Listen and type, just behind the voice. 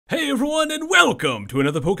Hey everyone, and welcome to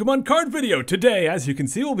another Pokemon card video. Today, as you can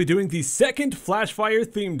see, we'll be doing the second Flashfire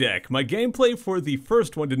theme deck. My gameplay for the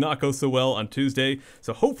first one did not go so well on Tuesday,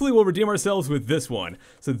 so hopefully we'll redeem ourselves with this one.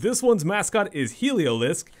 So this one's mascot is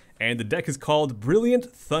Heliolisk, and the deck is called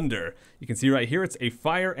Brilliant Thunder. You can see right here it's a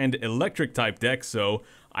fire and electric type deck, so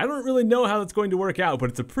I don't really know how that's going to work out, but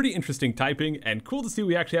it's a pretty interesting typing, and cool to see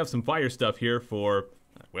we actually have some fire stuff here for,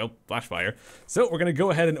 well, Flashfire. So we're going to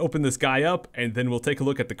go ahead and open this guy up, and then we'll take a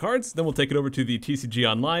look at the cards, then we'll take it over to the TCG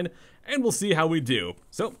Online, and we'll see how we do.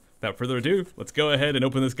 So, without further ado, let's go ahead and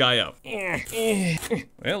open this guy up.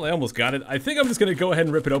 Well, I almost got it. I think I'm just going to go ahead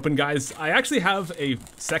and rip it open, guys. I actually have a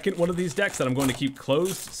second one of these decks that I'm going to keep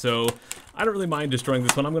closed, so I don't really mind destroying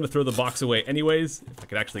this one. I'm going to throw the box away anyways. If I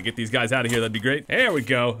could actually get these guys out of here, that'd be great. There we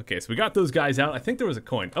go. Okay, so we got those guys out. I think there was a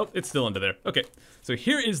coin. Oh, it's still under there. Okay, so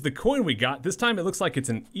here is the coin we got. This time it looks like it's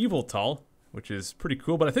an Eviltal, which is pretty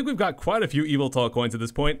cool, but I think we've got quite a few Eviltal coins at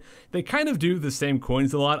this point. They kind of do the same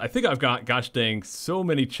coins a lot. I think I've got, gosh dang, so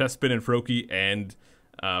many Chespin and Froakie and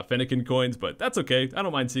Fennekin coins, but that's okay. I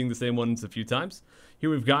don't mind seeing the same ones a few times. Here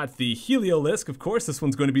we've got the Heliolisk, of course. This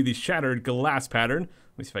one's going to be the Shattered Glass pattern.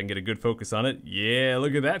 Let me see if I can get a good focus on it. Yeah,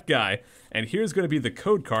 look at that guy. And here's going to be the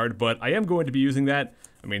code card, but I am going to be using that.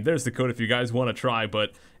 I mean, there's the code if you guys want to try,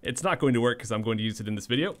 but it's not going to work because I'm going to use it in this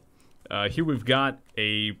video. Here we've got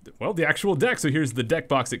the actual deck. So here's the deck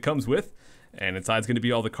box it comes with. And inside's going to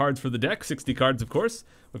be all the cards for the deck, 60 cards, of course.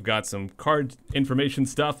 We've got some card information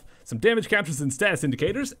stuff, some damage captures and status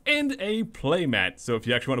indicators, and a playmat. So if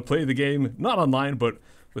you actually want to play the game, not online, but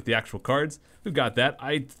with the actual cards, we've got that.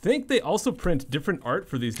 I think they also print different art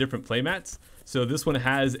for these different playmats. So this one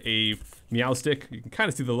has a Meowstic, you can kind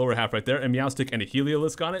of see the lower half right there, a Meowstic and a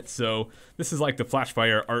Heliolisk on it. So this is like the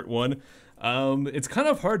Flashfire art one. It's kind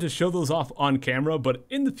of hard to show those off on camera, but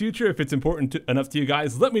in the future, if it's important enough to you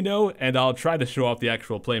guys, let me know, and I'll try to show off the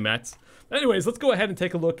actual playmats. Anyways, let's go ahead and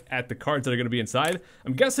take a look at the cards that are going to be inside.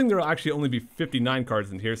 I'm guessing there will actually only be 59 cards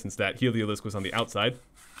in here since that Heliolisk was on the outside.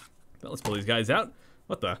 But let's pull these guys out.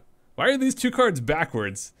 What the? Why are these two cards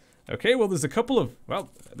backwards? Okay, well, there's a couple of, well,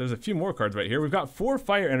 there's a few more cards right here. We've got 4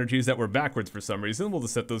 fire energies that were backwards for some reason. We'll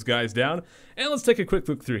just set those guys down, and let's take a quick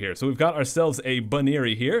look through here. So we've got ourselves a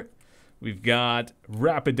Bunnery here. We've got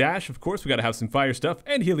Rapidash, of course, we gotta have some fire stuff,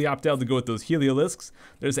 and Helioptile to go with those Heliolisks.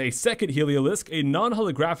 There's a second Heliolisk, a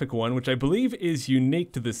non-holographic one, which I believe is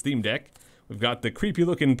unique to this theme deck. We've got the creepy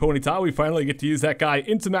looking Ponyta. We finally get to use that guy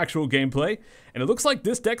in some actual gameplay. And it looks like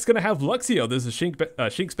this deck's gonna have Luxio. There's a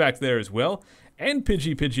Shinxpax there as well, and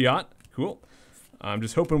Pidgeot. Cool. I'm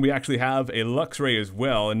just hoping we actually have a Luxray as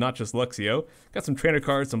well, and not just Luxio. Got some trainer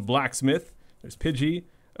cards, some Blacksmith. There's Pidgey.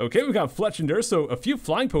 Okay, we've got Fletchinder, so a few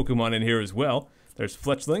flying Pokemon in here as well. There's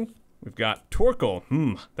Fletchling. We've got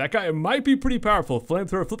Torkoal. That guy might be pretty powerful.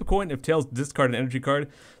 Flamethrower, flip a coin. If tails, discard an energy card.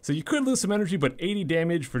 So you could lose some energy, but 80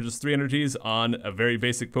 damage for just 3 energies on a very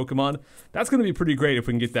basic Pokemon. That's going to be pretty great if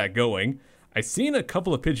we can get that going. I've seen a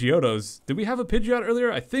couple of Pidgeotos. Did we have a Pidgeot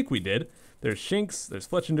earlier? I think we did. There's Shinx. There's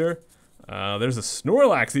Fletchinder. There's a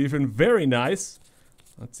Snorlax even. Very nice.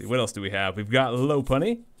 Let's see, what else do we have? We've got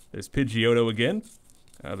Lopunny. There's Pidgeotto again.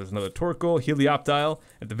 There's another Torkoal, Helioptile.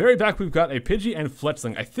 At the very back, we've got a Pidgey and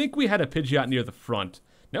Fletchling. I think we had a Pidgeot near the front.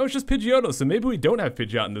 Now it's just Pidgeotto, so maybe we don't have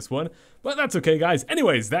Pidgeot in this one. But that's okay, guys.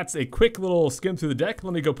 Anyways, that's a quick little skim through the deck.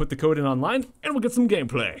 Let me go put the code in online, and we'll get some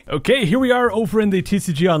gameplay. Okay, here we are over in the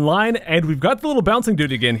TCG Online, and we've got the little bouncing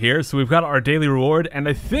dude again here. So we've got our daily reward, and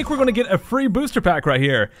I think we're going to get a free booster pack right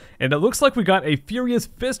here. And it looks like we got a Furious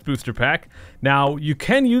Fist booster pack. Now, you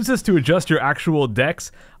can use this to adjust your actual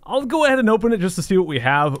decks. I'll go ahead and open it just to see what we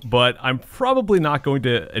have, but I'm probably not going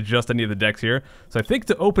to adjust any of the decks here. So I think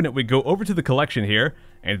to open it, we go over to the collection here,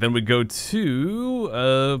 and then we go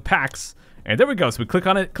to packs. And there we go. So we click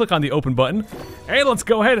on it, click on the open button, and let's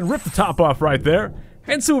go ahead and rip the top off right there.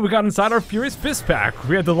 And see what we got inside our Furious Fist pack.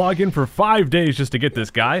 We had to log in for 5 days just to get this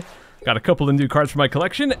guy. Got a couple of new cards for my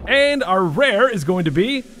collection, and our rare is going to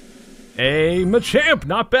be a Machamp.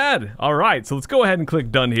 Not bad. All right, so let's go ahead and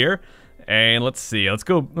click done here. And let's see, let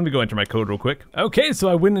me go enter my code real quick. Okay, so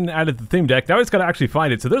I went and added the theme deck. Now I just gotta actually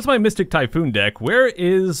find it. So there's my Mystic Typhoon deck. Where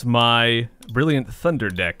is my Brilliant Thunder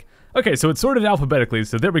deck? Okay, so it's sorted alphabetically.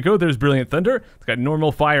 So there we go, there's Brilliant Thunder. It's got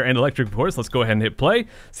normal, fire, and electric, of course. Let's go ahead and hit play.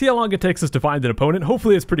 See how long it takes us to find an opponent.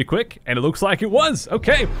 Hopefully it's pretty quick, and it looks like it was.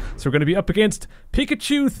 Okay, so we're gonna be up against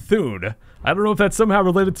Pikachu Thune. I don't know if that's somehow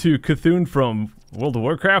related to Cthulhu from World of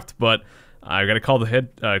Warcraft, but I gotta call the head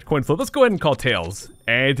coin flip. Let's go ahead and call tails.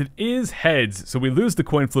 And it is heads, so we lose the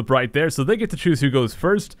coin flip right there, so they get to choose who goes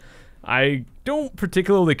first. I don't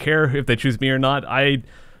particularly care if they choose me or not. I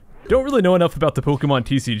don't really know enough about the Pokemon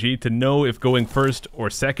TCG to know if going first or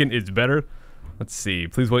second is better. Let's see.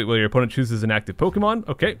 Please wait while your opponent chooses an active Pokemon.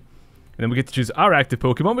 Okay. And then we get to choose our active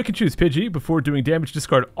Pokemon. We can choose Pidgey. Before doing damage,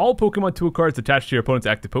 discard all Pokemon tool cards attached to your opponent's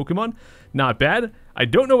active Pokemon. Not bad. I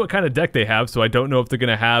don't know what kind of deck they have, so I don't know if they're going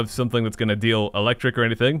to have something that's going to deal electric or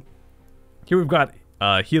anything. Here we've got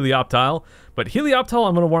Helioptile. But Helioptile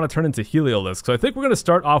I'm going to want to turn into Heliolisk. So I think we're going to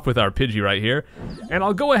start off with our Pidgey right here. And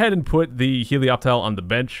I'll go ahead and put the Helioptile on the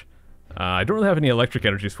bench. I don't really have any electric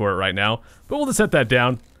energies for it right now, but we'll just set that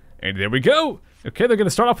down. And there we go! Okay, they're going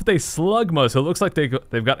to start off with a Slugma, so it looks like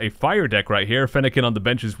they've got a fire deck right here. Fennekin on the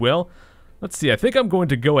bench as well. Let's see, I think I'm going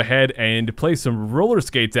to go ahead and play some Roller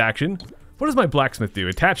Skates action. What does my Blacksmith do?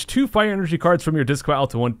 Attach 2 fire energy cards from your disc pile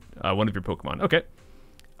to one of your Pokemon. Okay.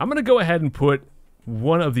 I'm going to go ahead and put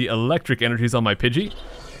one of the electric energies on my Pidgey.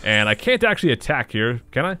 And I can't actually attack here,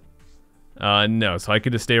 can I? No, so I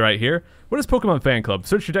can just stay right here. What is Pokemon Fan Club?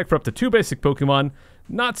 Search your deck for up to 2 basic Pokemon.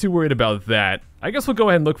 Not too worried about that. I guess we'll go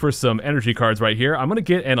ahead and look for some energy cards right here. I'm going to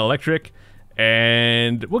get an electric,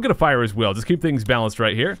 and we'll get a fire as well. Just keep things balanced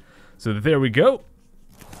right here. So there we go.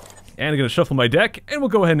 And I'm going to shuffle my deck, and we'll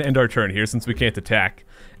go ahead and end our turn here since we can't attack.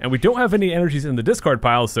 And we don't have any energies in the discard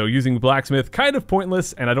pile, so using Blacksmith kind of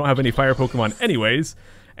pointless, and I don't have any fire Pokemon anyways.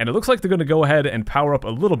 And it looks like they're going to go ahead and power up a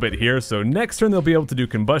little bit here. So next turn they'll be able to do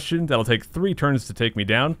Combustion. That'll take 3 turns to take me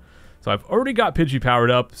down. So I've already got Pidgey powered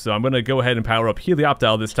up, so I'm going to go ahead and power up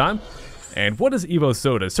Helioptile this time. And what is Evo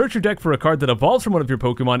Soda? Search your deck for a card that evolves from one of your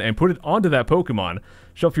Pokemon and put it onto that Pokemon.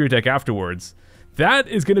 Shuffle your deck afterwards. That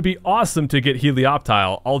is going to be awesome to get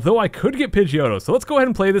Helioptile, although I could get Pidgeotto. So let's go ahead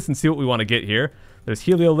and play this and see what we want to get here. There's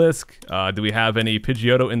Heliolisk. Do we have any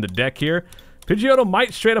Pidgeotto in the deck here? Pidgeotto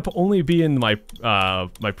might straight up only be in my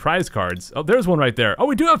my prize cards. Oh, there's one right there. Oh,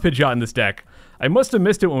 we do have Pidgeot in this deck. I must have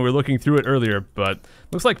missed it when we were looking through it earlier, but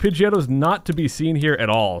looks like Pidgeotto's not to be seen here at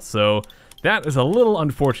all. So that is a little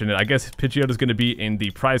unfortunate. I guess Pidgeotto's going to be in the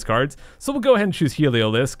prize cards. So we'll go ahead and choose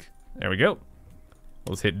Heliolisk. There we go.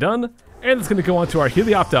 Let's hit done. And it's going to go on to our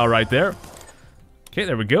Helioptile right there. Okay,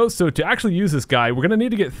 there we go. So to actually use this guy, we're going to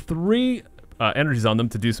need to get 3 energies on them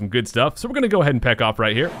to do some good stuff. So we're going to go ahead and peck off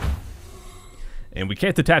right here. And we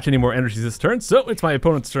can't attach any more energies this turn, so it's my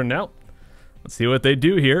opponent's turn now. Let's see what they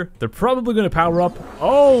do here. They're probably going to power up.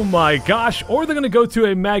 Oh my gosh. Or they're going to go to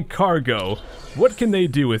a Magcargo. What can they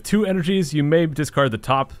do with 2 energies? You may discard the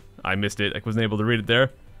top. I missed it. I wasn't able to read it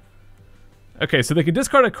there. Okay, so they can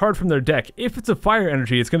discard a card from their deck. If it's a fire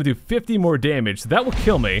energy, it's going to do 50 more damage. So that will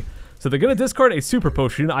kill me. So they're going to discard a Super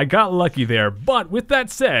Potion. I got lucky there. But with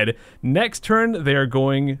that said, next turn they are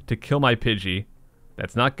going to kill my Pidgey.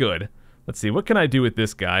 That's not good. Let's see, what can I do with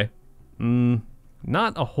this guy?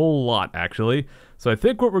 Not a whole lot, actually. So I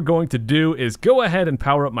think what we're going to do is go ahead and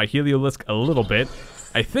power up my Heliolisk a little bit.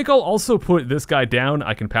 I think I'll also put this guy down.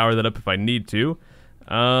 I can power that up if I need to.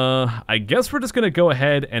 I guess we're just going to go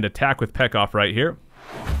ahead and attack with Peck Off right here.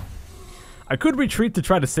 I could retreat to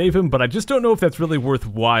try to save him, but I just don't know if that's really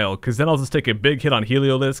worthwhile, because then I'll just take a big hit on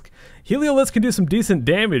Heliolisk. Heliolisk can do some decent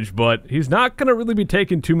damage, but he's not going to really be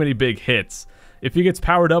taking too many big hits. If he gets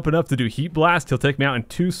powered up enough to do Heat Blast, he'll take me out in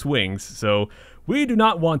 2 swings, so we do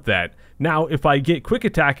not want that. Now, if I get Quick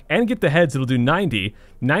Attack and get the heads, it'll do 90.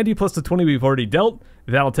 90 plus the 20 we've already dealt,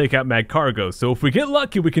 that'll take out Magcargo. So if we get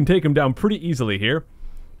lucky, we can take him down pretty easily here.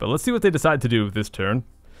 But let's see what they decide to do with this turn.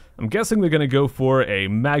 I'm guessing they're going to go for a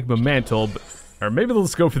Magma Mantle, or maybe they'll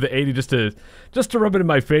just go for the 80 just to rub it in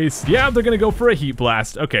my face. Yeah, they're going to go for a Heat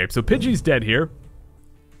Blast. Okay, so Pidgey's dead here.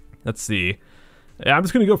 Let's see. Yeah, I'm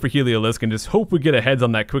just going to go for Heliolisk and just hope we get a heads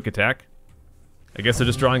on that Quick Attack. I guess they're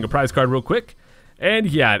just drawing a prize card real quick. And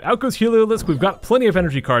yeah, out goes Heliolisk. We've got plenty of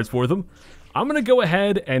energy cards for them. I'm going to go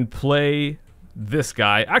ahead and play this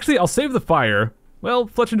guy. Actually, I'll save the fire. Well,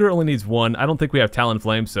 Fletchinder only needs 1. I don't think we have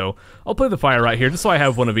Talonflame, so I'll play the fire right here just so I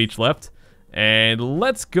have 1 of each left. And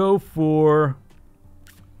let's go for...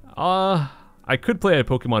 I could play a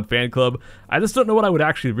Pokemon Fan Club. I just don't know what I would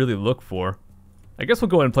actually really look for. I guess we'll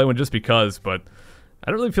go ahead and play one just because, but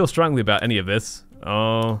I don't really feel strongly about any of this.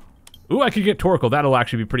 Ooh, I could get Torkoal. That'll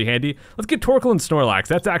actually be pretty handy. Let's get Torkoal and Snorlax.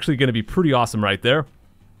 That's actually going to be pretty awesome right there.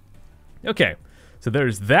 Okay, so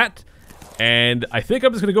there's that. And I think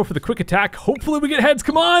I'm just going to go for the Quick Attack. Hopefully we get heads.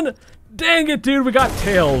 Come on! Dang it, dude. We got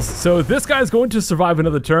Tails. So this guy's going to survive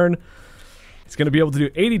another turn. He's going to be able to do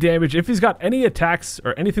 80 damage. If he's got any attacks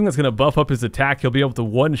or anything that's going to buff up his attack, he'll be able to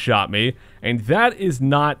one-shot me. And that is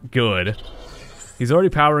not good. He's already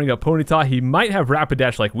powering up Ponyta. He might have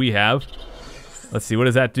Rapidash like we have. Let's see, what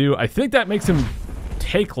does that do? I think that makes him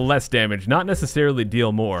take less damage, not necessarily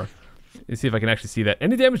deal more. Let's see if I can actually see that.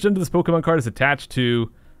 Any damage done to this Pokemon card is attached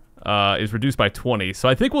to, is reduced by 20. So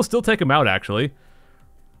I think we'll still take him out, actually.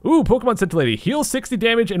 Ooh, Pokemon Scintillating. Heal 60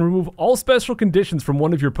 damage and remove all special conditions from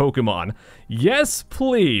one of your Pokemon. Yes,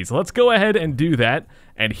 please. Let's go ahead and do that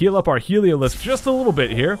and heal up our Heliolisk just a little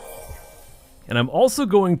bit here. And I'm also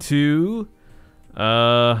going to...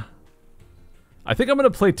 I think I'm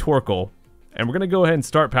going to play Torkoal. And we're going to go ahead and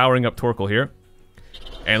start powering up Torkoal here.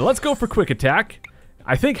 And let's go for Quick Attack.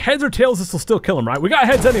 I think heads or tails, this will still kill him, right? We got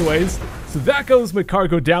heads anyways. So that goes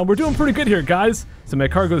Magcargo down. We're doing pretty good here, guys. So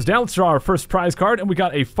Magcargo's down. Let's draw our first prize card. And we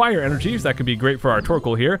got a Fire Energy. So that could be great for our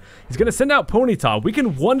Torkoal here. He's going to send out Ponyta. We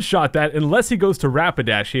can one-shot that unless he goes to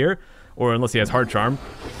Rapidash here. Or unless he has Hard Charm.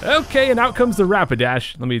 Okay, and out comes the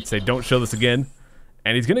Rapidash. Let me say, don't show this again.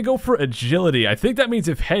 And he's going to go for Agility. I think that means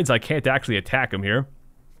if heads, I can't actually attack him here.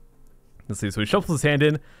 Let's see. So he shuffles his hand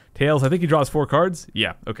in. Tails, I think he draws 4 cards.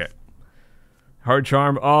 Yeah, okay. Hard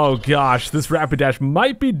Charm. Oh gosh, this Rapidash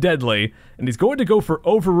might be deadly. And he's going to go for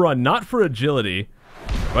Overrun, not for Agility.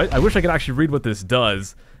 Right? I wish I could actually read what this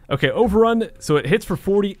does. Okay, Overrun, so it hits for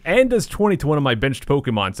 40 and does 20 to one of my benched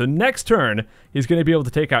Pokemon. So next turn, he's going to be able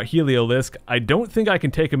to take out Heliolisk. I don't think I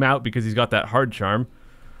can take him out because he's got that Hard Charm.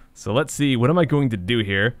 So let's see, what am I going to do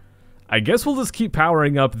here? I guess we'll just keep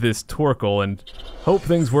powering up this Torkoal and hope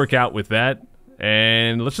things work out with that.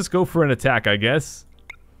 And let's just go for an attack, I guess.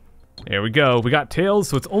 There we go. We got Tails,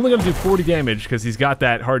 so it's only going to do 40 damage because he's got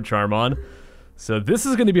that Hard Charm on. So this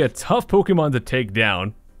is going to be a tough Pokemon to take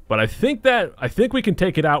down. But I think we can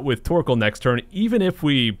take it out with Torkoal next turn, even if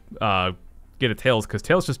we get a Tails, because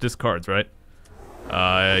Tails just discards, right?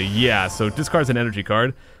 Yeah, so discards an energy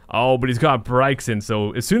card. Oh, but he's got Bryxin,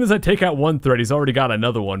 so as soon as I take out one threat, he's already got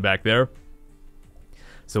another one back there.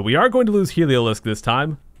 So we are going to lose Heliolisk this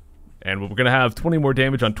time. And we're going to have 20 more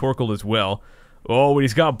damage on Torkoal as well. Oh, and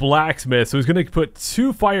he's got Blacksmith, so he's going to put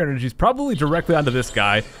 2 Fire Energies probably directly onto this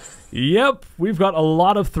guy. Yep, we've got a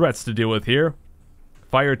lot of threats to deal with here.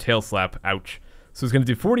 Fire Tail Slap, ouch. So he's going to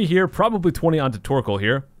do 40 here, probably 20 onto Torkoal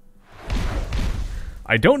here.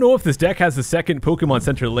 I don't know if this deck has the second Pokemon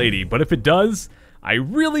Center Lady, but if it does, I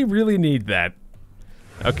really, really need that.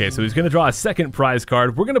 Okay, so he's going to draw a second prize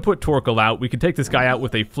card. We're going to put Torkoal out. We can take this guy out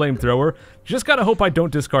with a Flamethrower. Just got to hope I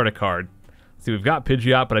don't discard a card. See, we've got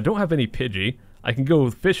Pidgeot, but I don't have any Pidgey. I can go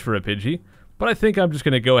with Fish for a Pidgey, but I think I'm just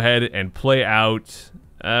going to go ahead and play out...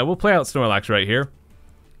 we'll play out Snorlax right here.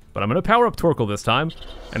 But I'm going to power up Torkoal this time,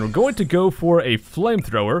 and we're going to go for a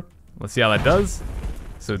Flamethrower. Let's see how that does.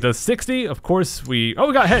 So it does 60. Of course, we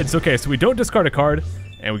got heads. Okay, so we don't discard a card,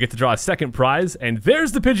 and we get to draw a second prize. And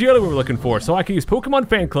there's the Pidgeotto we were looking for. So I can use Pokemon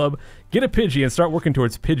Fan Club, get a Pidgey, and start working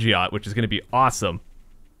towards Pidgeot, which is going to be awesome.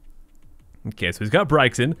 Okay, so he's got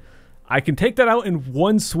Bryxin. I can take that out in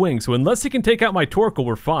one swing, so unless he can take out my Torkoal,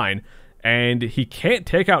 we're fine. And he can't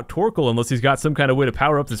take out Torkoal unless he's got some kind of way to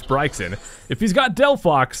power up this Bryxin. If he's got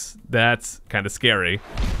Delphox, that's kind of scary.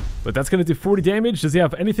 But that's going to do 40 damage. Does he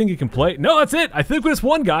have anything he can play? No, that's it. I think we just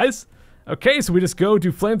won, guys. Okay, so we just go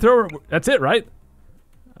do Flamethrower. That's it, right?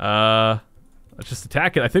 Let's just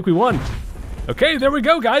attack it. I think we won. Okay, there we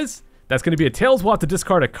go, guys. That's going to be a Tails. We'll have to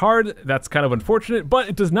discard a card. That's kind of unfortunate, but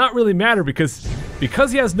it does not really matter because he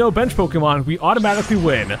has no bench Pokemon, we automatically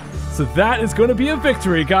win. So that is going to be a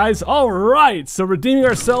victory, guys. All right, so redeeming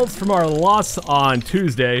ourselves from our loss on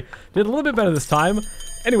Tuesday. Did a little bit better this time.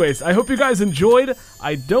 Anyways, I hope you guys enjoyed.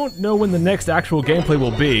 I don't know when the next actual gameplay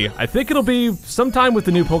will be. I think it'll be sometime with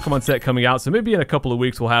the new Pokemon set coming out, so maybe in a couple of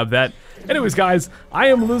weeks we'll have that. Anyways, guys, I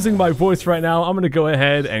am losing my voice right now. I'm going to go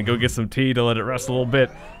ahead and go get some tea to let it rest a little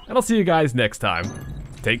bit, and I'll see you guys next time.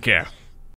 Take care.